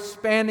why we're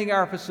expanding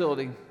our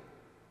facility.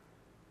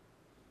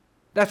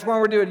 That's why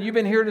we're doing it. You've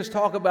been hearing us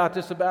talk about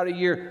this about a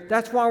year.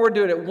 That's why we're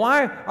doing it.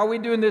 Why are we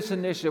doing this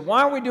initiative?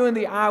 Why are we doing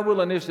the I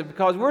Will initiative?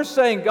 Because we're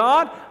saying,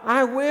 God,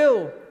 I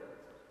will.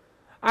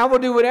 I will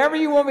do whatever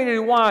you want me to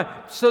do.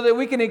 Why? So that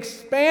we can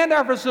expand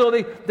our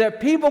facility,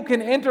 that people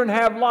can enter and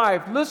have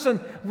life.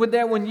 Listen, with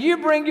that, when you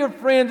bring your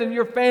friends and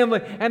your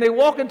family and they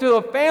walk into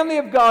a family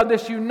of God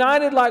that's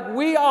united like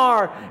we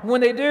are,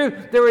 when they do,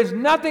 there is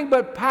nothing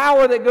but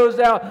power that goes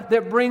out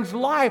that brings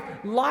life.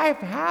 Life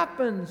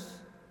happens.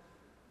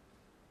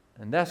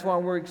 And that's why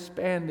we're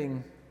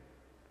expanding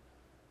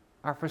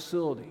our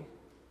facility.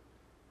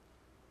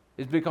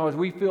 It's because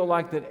we feel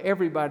like that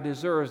everybody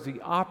deserves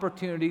the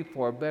opportunity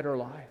for a better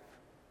life.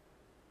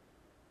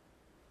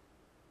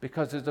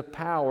 Because there's a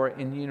power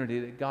in unity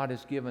that God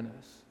has given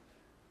us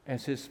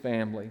as His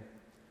family.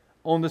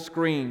 On the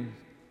screen,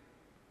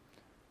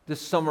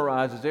 this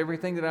summarizes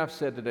everything that I've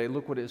said today.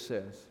 Look what it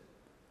says.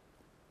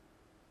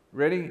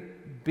 Ready?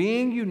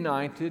 Being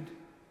united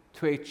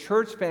to a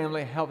church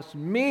family helps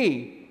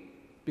me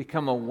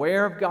become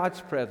aware of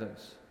God's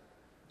presence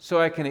so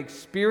I can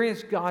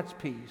experience God's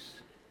peace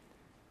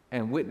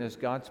and witness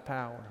God's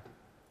power.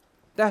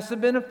 That's the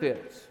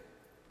benefits.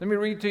 Let me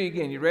read it to you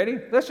again. You ready?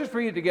 Let's just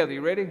read it together.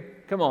 You ready?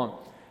 Come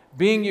on.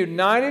 Being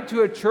united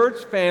to a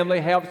church family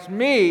helps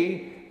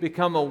me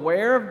become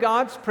aware of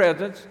God's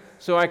presence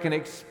so I can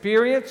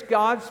experience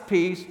God's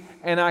peace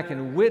and I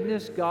can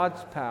witness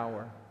God's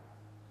power.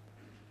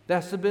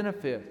 That's the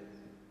benefit.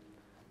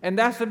 And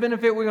that's the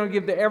benefit we're going to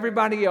give to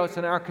everybody else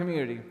in our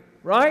community.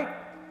 Right?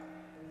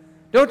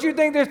 Don't you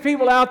think there's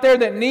people out there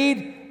that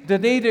need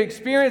to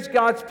experience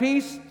God's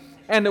peace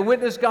and to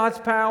witness God's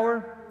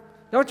power?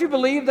 Don't you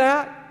believe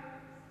that?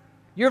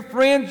 Your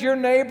friends, your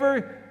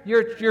neighbor,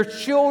 your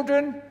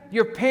children,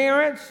 your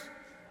parents,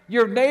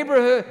 your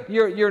neighborhood,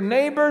 your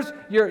neighbors,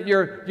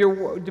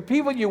 the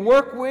people you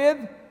work with,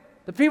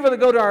 the people that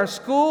go to our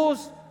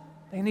schools,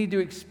 they need to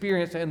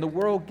experience it, and the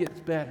world gets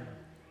better.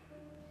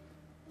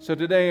 So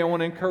today I want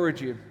to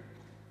encourage you.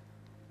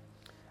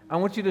 I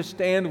want you to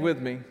stand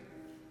with me.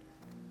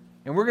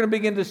 And we're going to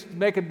begin to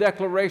make a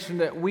declaration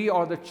that we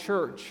are the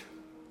church.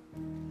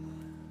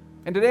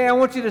 And today I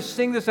want you to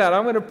sing this out.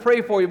 I'm going to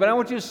pray for you, but I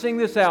want you to sing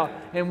this out.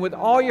 And with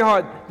all your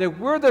heart, that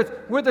we're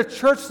the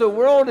church the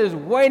world is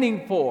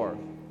waiting for.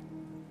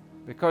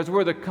 Because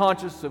we're the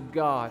conscience of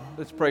God.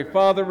 Let's pray.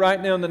 Father,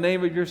 right now in the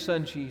name of your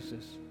Son,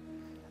 Jesus,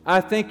 I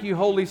thank you,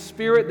 Holy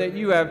Spirit, that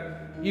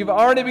you've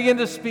already begun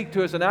to speak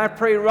to us. And I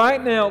pray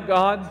right now,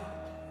 God,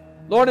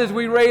 Lord, as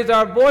we raise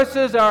our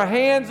voices, our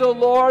hands, oh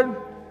Lord,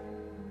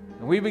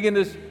 and we begin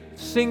to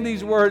sing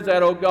these words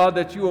out, oh God,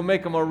 that you will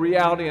make them a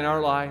reality in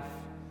our life.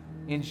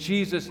 In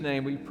Jesus'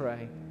 name we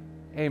pray.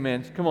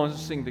 Amen. Come on,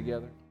 let's sing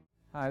together.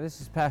 Hi,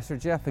 this is Pastor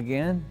Jeff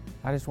again.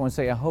 I just want to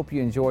say I hope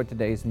you enjoyed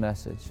today's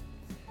message.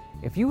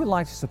 If you would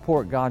like to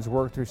support God's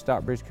work through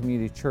Stockbridge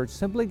Community Church,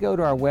 simply go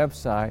to our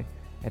website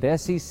at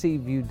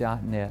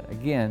sccview.net.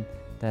 Again,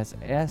 that's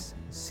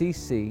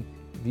sccview.net,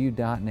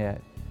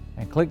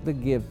 and click the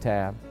Give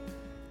tab.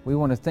 We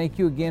want to thank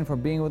you again for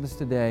being with us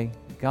today.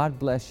 God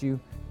bless you.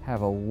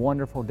 Have a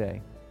wonderful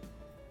day.